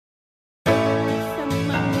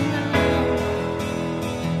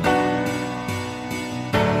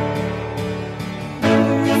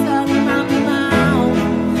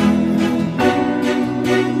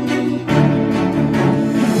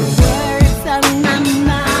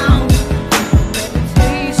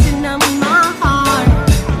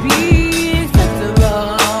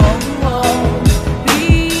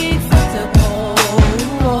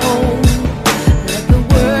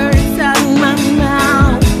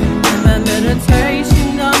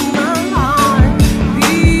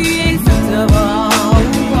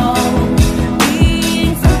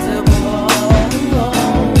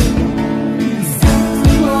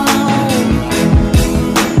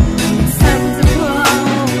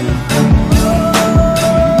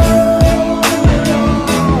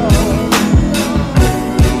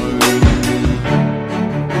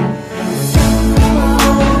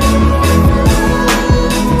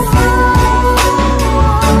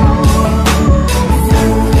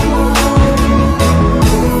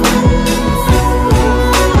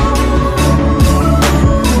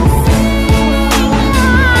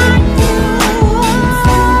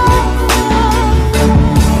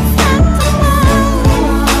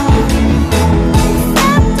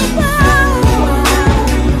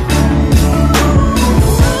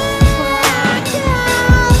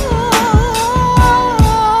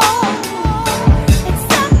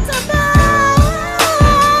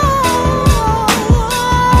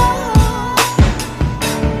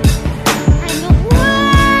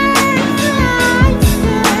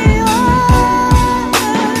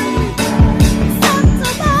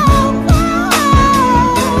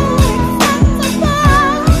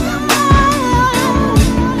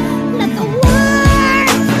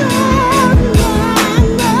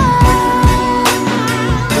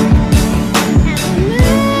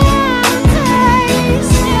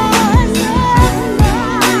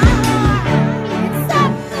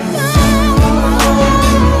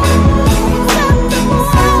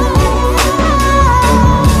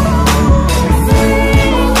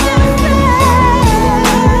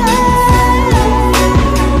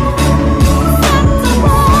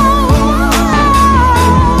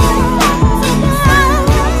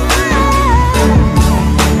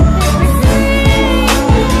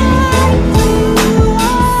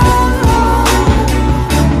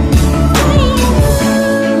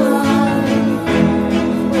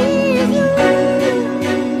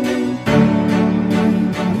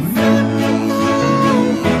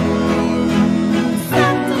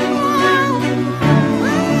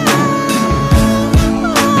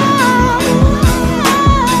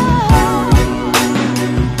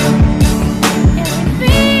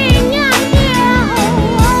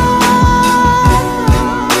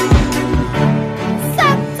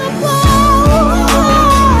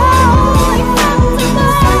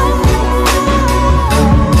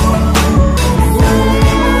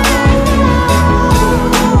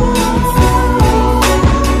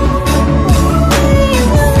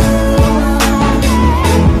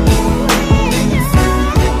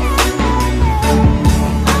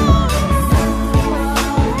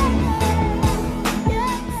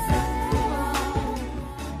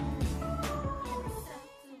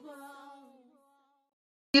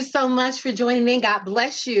so much for joining in. God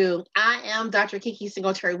bless you. I am Dr. Kiki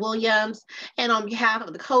Singletary Williams, and on behalf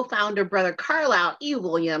of the co-founder, Brother Carlisle E.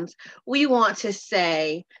 Williams, we want to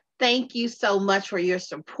say thank you so much for your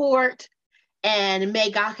support, and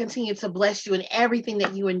may God continue to bless you in everything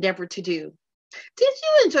that you endeavor to do. Did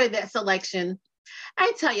you enjoy that selection?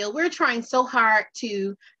 I tell you, we're trying so hard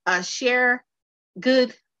to share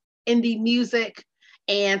good indie music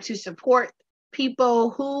and to support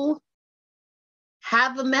people who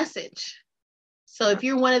have a message. So if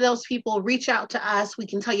you're one of those people, reach out to us. We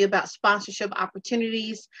can tell you about sponsorship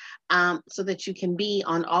opportunities so that you can be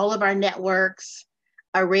on all of our networks,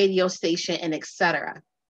 our radio station, and etc.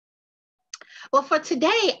 Well, for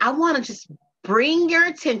today, I want to just bring your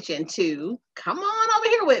attention to, come on over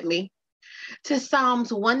here with me, to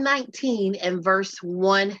Psalms 119 and verse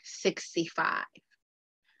 165.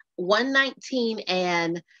 119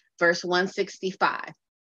 and verse 165.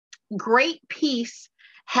 Great peace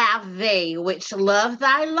have they which love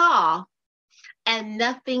thy law, and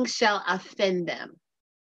nothing shall offend them.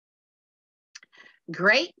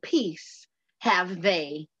 Great peace have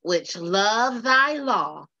they which love thy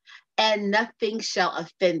law, and nothing shall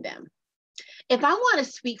offend them. If I want to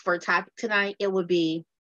speak for a topic tonight, it would be,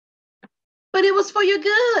 but it was for your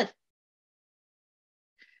good.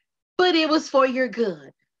 But it was for your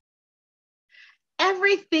good.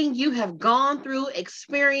 Everything you have gone through,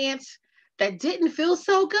 experienced that didn't feel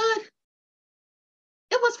so good,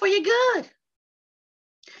 it was for your good.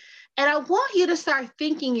 And I want you to start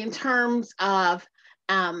thinking in terms of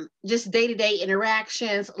just day-to-day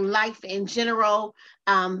interactions, life in general,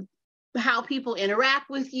 how people interact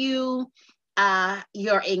with you,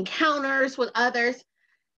 your encounters with others.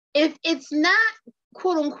 If it's not,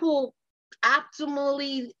 quote unquote,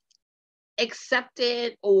 optimally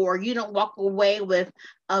accepted, or you don't walk away with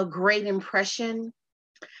a great impression,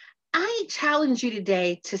 I challenge you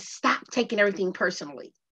today to stop taking everything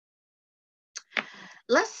personally.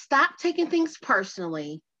 Let's stop taking things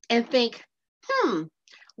personally and think,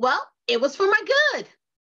 well, it was for my good.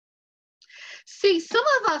 See, some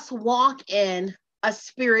of us walk in a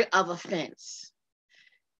spirit of offense.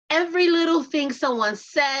 Every little thing someone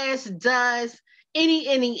says, does, any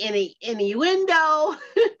innuendo,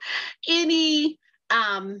 any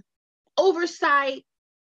oversight,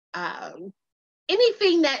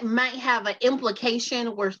 anything that might have an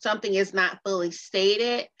implication where something is not fully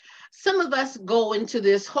stated. Some of us go into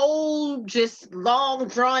this whole just long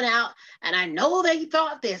drawn out, and I know they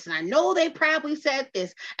thought this, and I know they probably said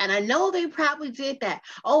this, and I know they probably did that.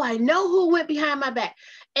 Oh, I know who went behind my back.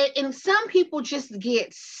 And some people just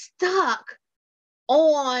get stuck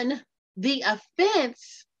on the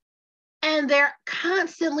offense, and they're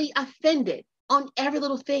constantly offended on every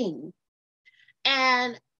little thing.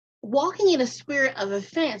 And walking in a spirit of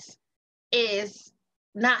offense is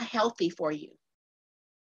not healthy for you.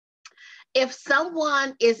 If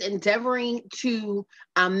someone is endeavoring to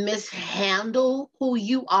mishandle who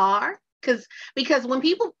you are, because when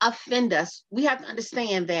people offend us, we have to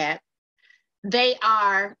understand that they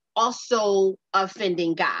are also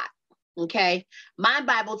offending God. Okay, my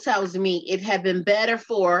Bible tells me it had been better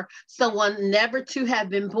for someone never to have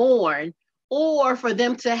been born, or for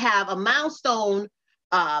them to have a milestone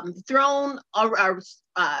thrown or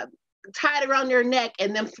tied around their neck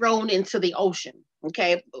and then thrown into the ocean.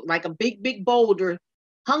 Okay, like a big boulder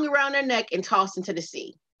hung around their neck and tossed into the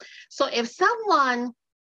sea. So if someone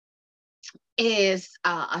is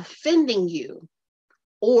offending you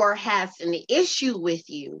or has an issue with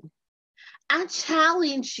you, I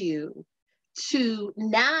challenge you to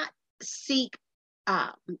not seek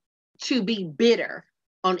to be bitter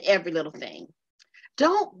on every little thing.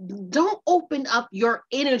 Don't open up your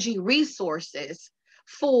energy resources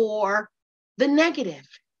for the negative.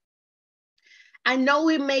 I know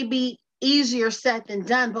it may be easier said than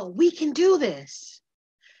done, but we can do this.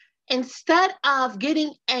 Instead of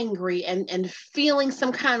getting angry and feeling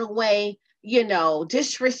some kind of way,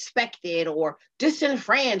 disrespected or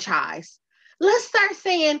disenfranchised, let's start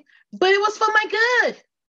saying, but it was for my good.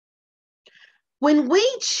 When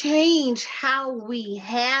we change how we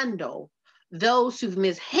handle those who've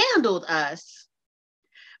mishandled us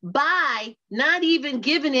by not even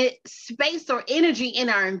giving it space or energy in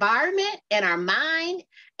our environment and our mind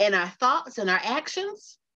and our thoughts and our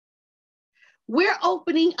actions, we're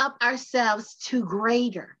opening up ourselves to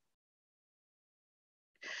greater.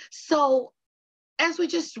 So as we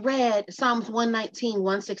just read Psalms 119,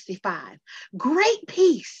 165, great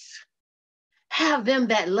peace have them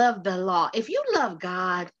that love the law. If you love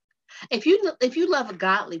God, if you love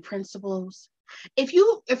godly principles, if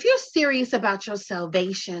you're serious about your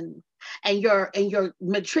salvation, and your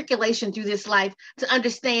matriculation through this life to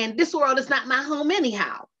understand this world is not my home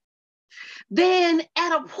anyhow, then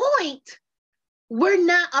at a point, we're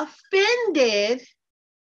not offended.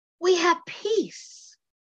 We have peace.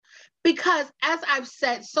 Because as I've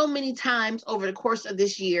said so many times over the course of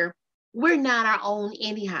this year, we're not our own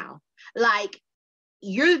anyhow. Like,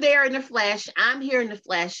 you're there in the flesh, I'm here in the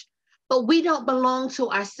flesh, but we don't belong to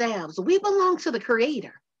ourselves. We belong to the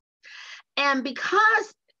Creator. And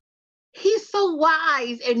because He's so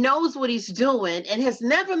wise and knows what He's doing and has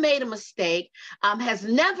never made a mistake, anything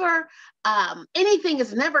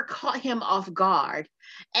has never caught Him off guard.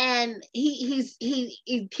 And he's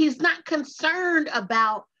not concerned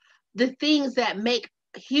about the things that make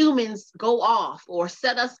humans go off or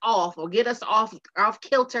set us off or get us off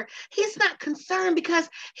kilter. He's not concerned because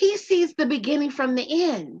He sees the beginning from the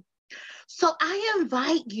end. So I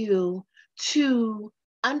invite you to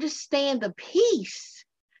understand the peace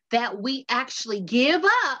that we actually give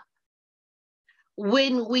up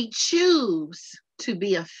when we choose to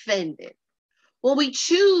be offended, when we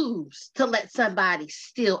choose to let somebody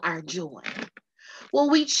steal our joy, when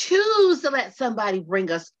we choose to let somebody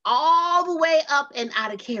bring us all the way up and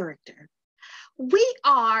out of character. We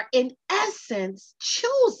are, in essence,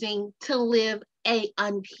 choosing to live an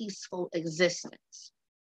unpeaceful existence.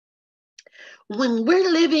 When we're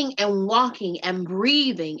living and walking and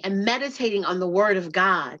breathing and meditating on the Word of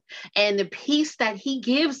God and the peace that He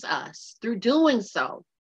gives us through doing so,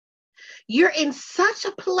 you're in such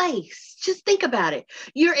a place, just think about it,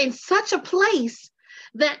 you're in such a place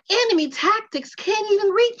that enemy tactics can't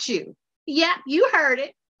even reach you. Yeah, you heard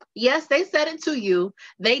it. Yes, they said it to you.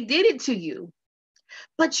 They did it to you.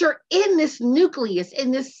 But you're in this nucleus,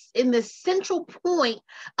 in this central point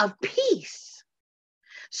of peace.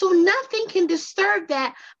 So nothing can disturb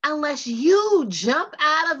that unless you jump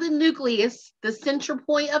out of the nucleus, the central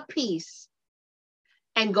point of peace,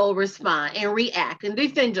 and go respond and react and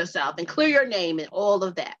defend yourself and clear your name and all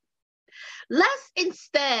of that. Let's,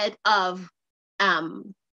 instead of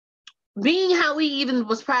being how we even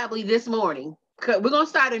was probably this morning, we're going to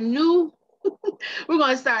start a new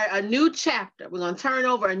chapter. We're going to turn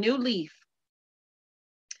over a new leaf.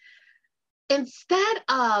 Instead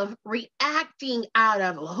of reacting out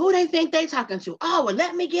of, well, who they think they talking to? Oh, well,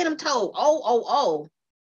 let me get them told. Oh.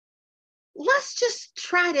 Let's just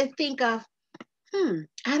try to think of,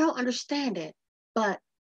 I don't understand it, but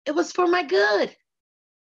it was for my good.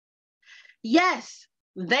 Yes,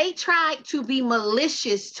 they tried to be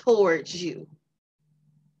malicious towards you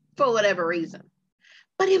for whatever reason,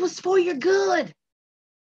 but it was for your good.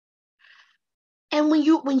 And when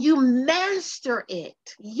you master it,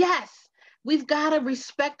 yes, we've got to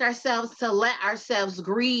respect ourselves to let ourselves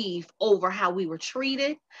grieve over how we were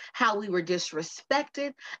treated, how we were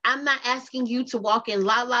disrespected. I'm not asking you to walk in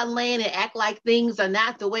la la land and act like things are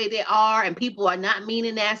not the way they are and people are not mean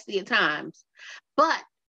and nasty at times. But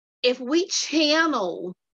if we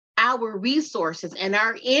channel our resources and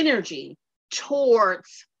our energy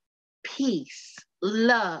towards peace,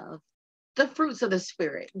 love, the fruits of the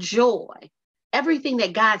Spirit, joy, everything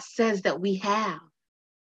that God says that we have,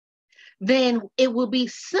 then it will be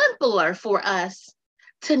simpler for us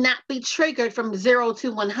to not be triggered from 0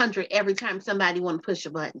 to 100 every time somebody want to push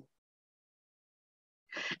a button.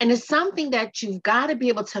 And it's something that you've got to be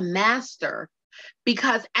able to master,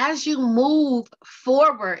 because as you move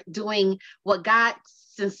forward doing what God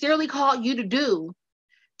sincerely called you to do,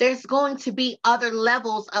 there's going to be other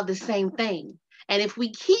levels of the same thing. And if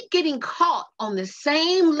we keep getting caught on the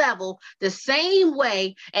same level, the same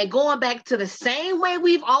way, and going back to the same way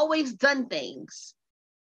we've always done things,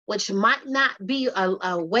 which might not be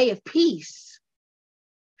a way of peace,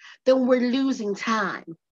 then we're losing time.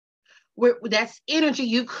 That's energy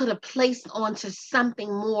you could have placed onto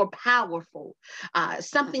something more powerful,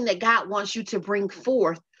 something that God wants you to bring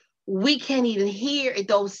forth. We can't even hear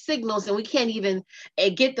those signals, and we can't even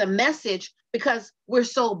get the message because we're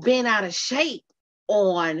so bent out of shape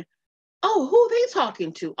on, oh, who they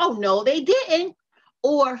talking to? Oh, no, they didn't.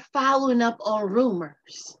 Or following up on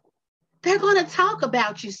rumors. They're going to talk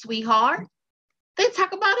about you, sweetheart. They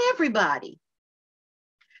talk about everybody.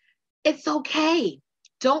 It's okay.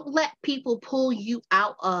 Don't let people pull you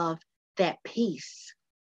out of that peace.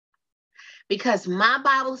 Because my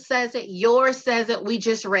Bible says it, yours says it, we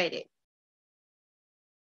just read it.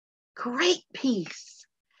 Great peace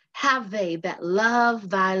have they that love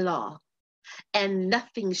thy law, and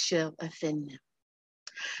nothing shall offend them.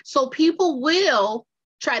 So people will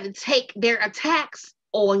try to take their attacks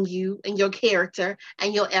on you and your character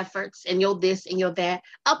and your efforts and your this and your that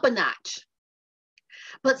up a notch.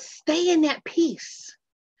 But stay in that peace.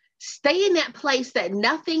 Stay in that place that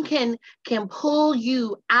nothing can pull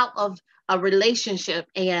you out of a relationship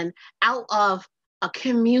and out of a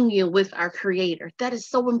communion with our Creator. That is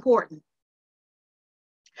so important.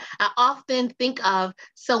 I often think of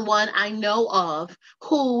someone I know of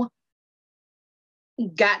who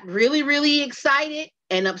got really, really excited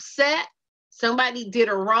and upset. Somebody did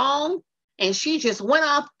her wrong, and she just went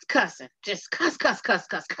off cussing, just cuss, cuss, cuss,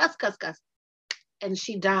 cuss, cuss, cuss, cuss, and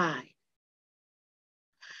she died.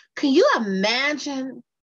 Can you imagine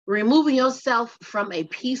removing yourself from a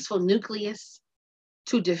peaceful nucleus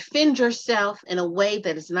to defend yourself in a way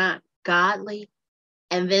that is not godly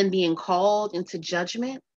and then being called into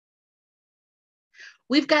judgment?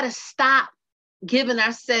 We've got to stop giving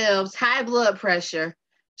ourselves high blood pressure,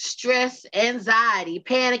 stress, anxiety,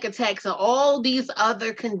 panic attacks, and all these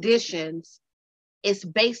other conditions. It's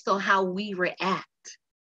based on how we react.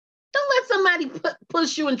 Don't let somebody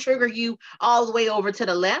push you and trigger you all the way over to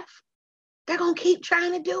the left. They're going to keep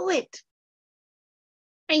trying to do it.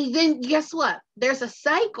 And then guess what? There's a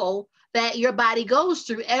cycle that your body goes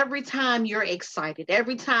through every time you're excited,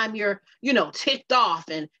 every time you're, ticked off,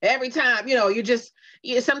 and every time,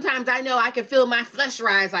 sometimes I know I can feel my flesh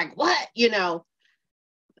rise like, what?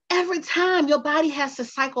 Every time your body has to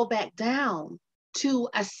cycle back down to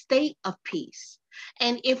a state of peace.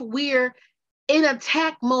 And if we're in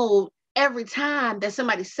attack mode every time that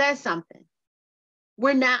somebody says something,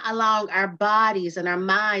 we're not allowing our bodies and our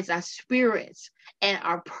minds, our spirits, and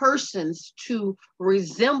our persons to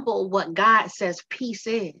resemble what God says peace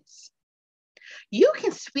is. You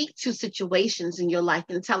can speak to situations in your life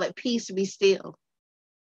and tell it, peace, be still.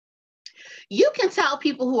 You can tell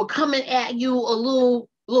people who are coming at you a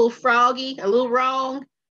little froggy, a little wrong,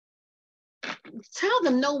 tell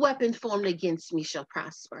them no weapon formed against me shall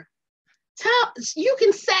prosper. You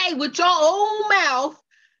can say with your own mouth,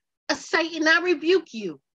 Satan, I rebuke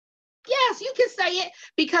you. Yes, you can say it,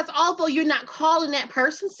 because although you're not calling that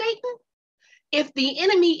person Satan, if the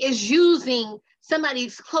enemy is using somebody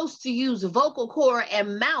close to you's vocal cord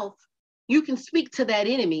and mouth, you can speak to that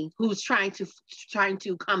enemy who's trying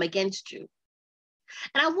to come against you.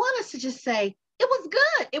 And I want us to just say, it was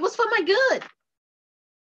good. It was for my good.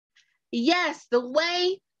 Yes, the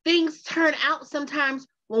way things turn out sometimes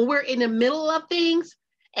when we're in the middle of things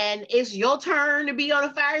and it's your turn to be on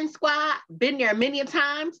a firing squad, been there many a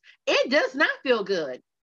times, it does not feel good.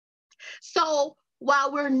 So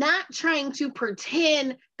while we're not trying to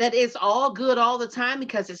pretend that it's all good all the time,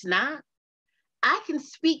 because it's not, I can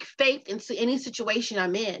speak faith into any situation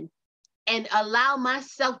I'm in and allow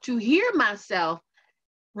myself to hear myself,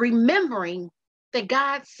 remembering that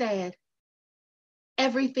God said,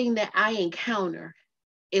 everything that I encounter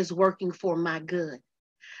is working for my good.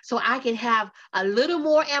 So I can have a little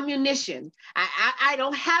more ammunition. I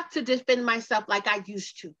don't have to defend myself like I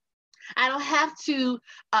used to. I don't have to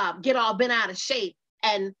get all bent out of shape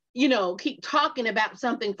and, keep talking about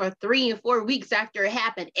something for 3 and 4 weeks after it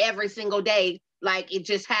happened every single day like it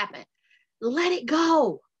just happened. Let it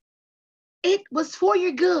go. It was for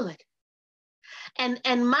your good. And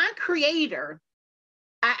my Creator,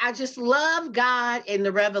 I just love God and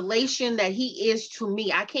the revelation that He is to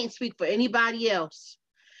me. I can't speak for anybody else,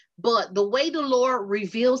 but the way the Lord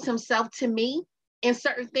reveals Himself to me in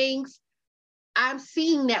certain things, I'm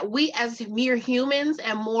seeing that we as mere humans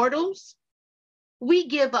and mortals, we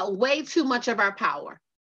give up way too much of our power.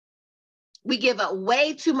 We give up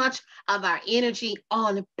way too much of our energy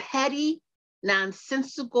on petty,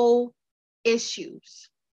 nonsensical issues.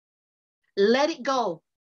 Let it go.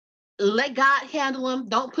 Let God handle them.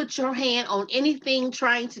 Don't put your hand on anything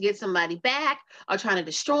trying to get somebody back or trying to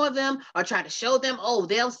destroy them or try to show them, oh,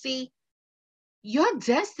 they'll see. Your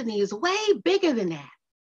destiny is way bigger than that.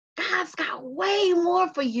 God's got way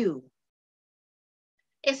more for you.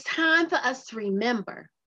 It's time for us to remember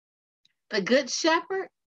the Good Shepherd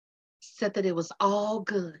said that it was all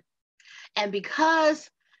good. And because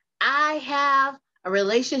I have a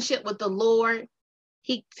relationship with the Lord,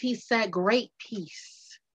 he said, great peace.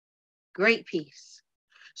 Great peace.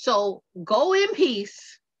 So go in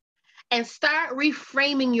peace and start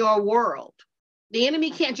reframing your world. The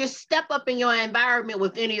enemy can't just step up in your environment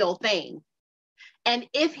with any old thing. And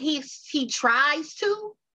if he tries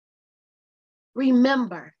to,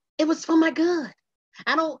 remember, it was for my good.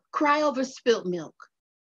 I don't cry over spilt milk.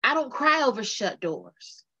 I don't cry over shut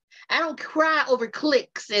doors. I don't cry over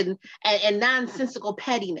cliques and nonsensical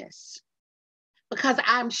pettiness. Because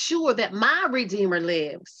I'm sure that my Redeemer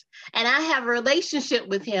lives and I have a relationship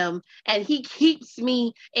with Him and He keeps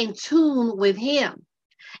me in tune with Him.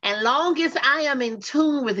 And long as I am in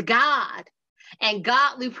tune with God and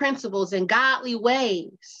godly principles and godly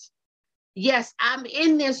ways, Yes, I'm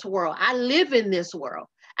in this world. I live in this world.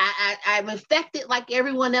 I'm affected like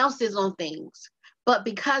everyone else is on things. But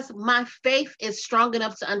because my faith is strong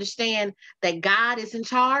enough to understand that God is in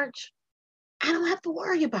charge, I don't have to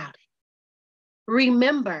worry about it.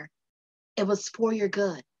 Remember, it was for your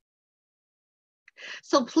good.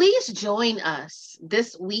 So please join us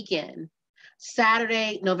this weekend,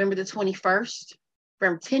 Saturday, November the 21st,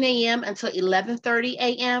 from 10 a.m. until 11:30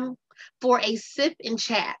 a.m. for a sip and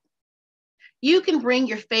chat. You can bring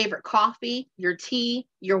your favorite coffee, your tea,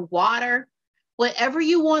 your water, whatever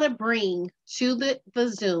you want to bring to the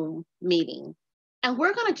Zoom meeting. And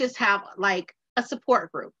we're going to just have like a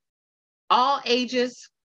support group, all ages,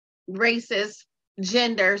 races,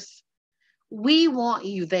 genders. We want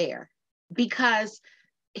you there because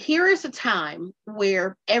here is a time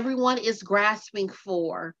where everyone is grasping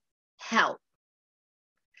for help.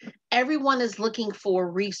 Everyone is looking for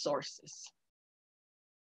resources.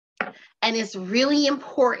 And it's really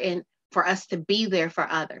important for us to be there for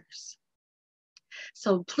others.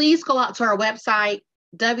 So please go out to our website,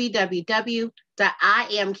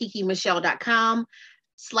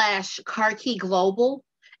 www.iamkikimichelle.com/CarKeyGlobal,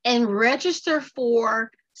 and register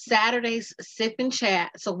for Saturday's Sip and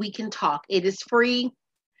Chat so we can talk. It is free.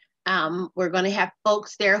 We're going to have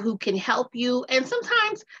folks there who can help you. And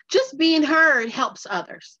sometimes just being heard helps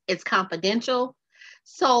others. It's confidential.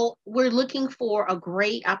 So we're looking for a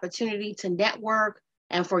great opportunity to network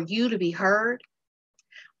and for you to be heard.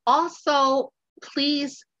 Also,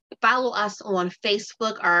 please follow us on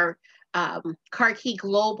Facebook. Our Car Key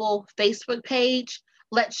Global Facebook page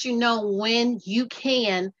lets you know when you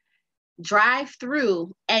can drive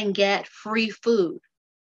through and get free food.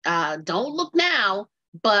 Don't look now,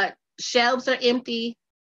 but shelves are empty.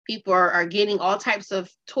 People are getting all types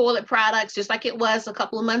of toilet products, just like it was a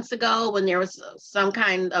couple of months ago when there was some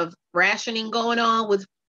kind of rationing going on with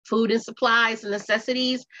food and supplies and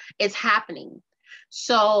necessities. It's happening.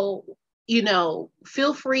 So,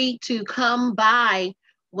 feel free to come by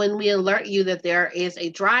when we alert you that there is a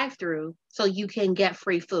drive-through so you can get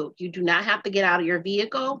free food. You do not have to get out of your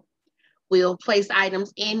vehicle. We'll place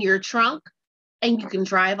items in your trunk and you can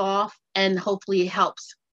drive off and hopefully it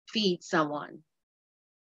helps feed someone.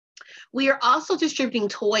 We are also distributing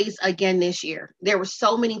toys again this year. There were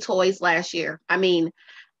so many toys last year. I mean,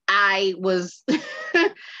 I was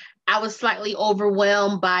I was slightly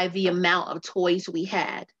overwhelmed by the amount of toys we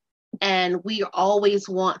had. And we always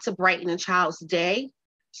want to brighten a child's day.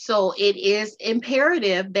 So it is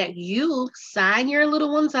imperative that you sign your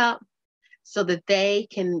little ones up so that they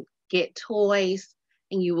can get toys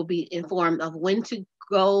and you will be informed of when to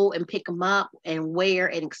go and pick them up and where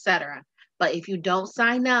and etc. But if you don't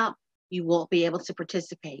sign up, you won't be able to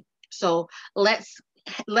participate. So let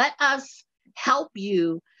us help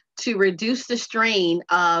you to reduce the strain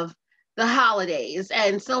of the holidays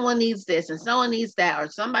and someone needs this and someone needs that or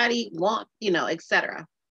somebody want, etc.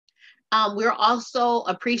 We're also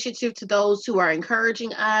appreciative to those who are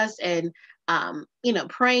encouraging us and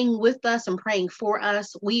praying with us and praying for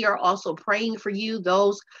us. We are also praying for you,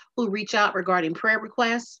 those who reach out regarding prayer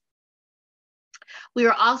requests. We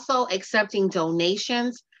are also accepting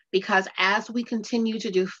donations because as we continue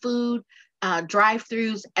to do food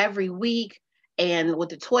drive-throughs every week and with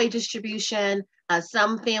the toy distribution,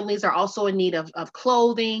 some families are also in need of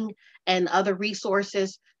clothing and other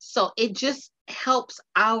resources. So it just helps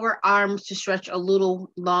our arms to stretch a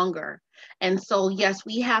little longer. And so, yes,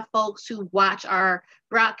 we have folks who watch our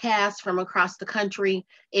broadcasts from across the country.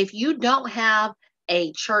 If you don't have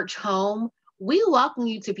a church home, we welcome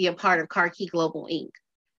you to be a part of Car Key Global Inc.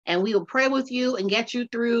 And we will pray with you and get you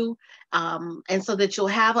through, and so that you'll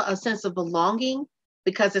have a sense of belonging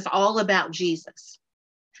because it's all about Jesus.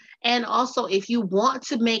 And also, if you want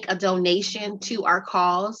to make a donation to our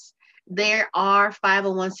cause, there are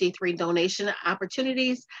 501c3 donation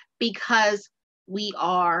opportunities because we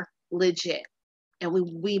are legit and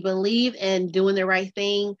we believe in doing the right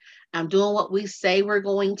thing, doing what we say we're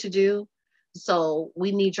going to do. So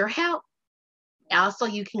we need your help. Also,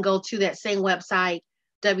 you can go to that same website,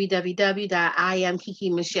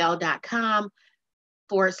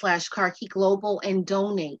 www.iamkikimichelle.com/Car Key Global and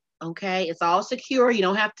donate. Okay, it's all secure. You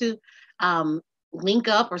don't have to link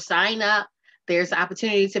up or sign up. There's an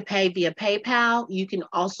opportunity to pay via PayPal. You can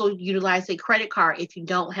also utilize a credit card if you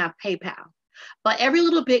don't have PayPal. But every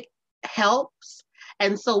little bit helps.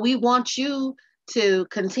 And so we want you to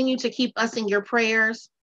continue to keep us in your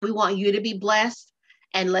prayers. We want you to be blessed.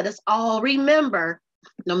 And let us all remember,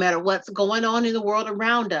 no matter what's going on in the world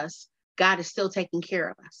around us, God is still taking care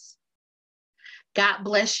of us. God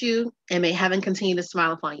bless you, and may heaven continue to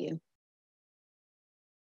smile upon you.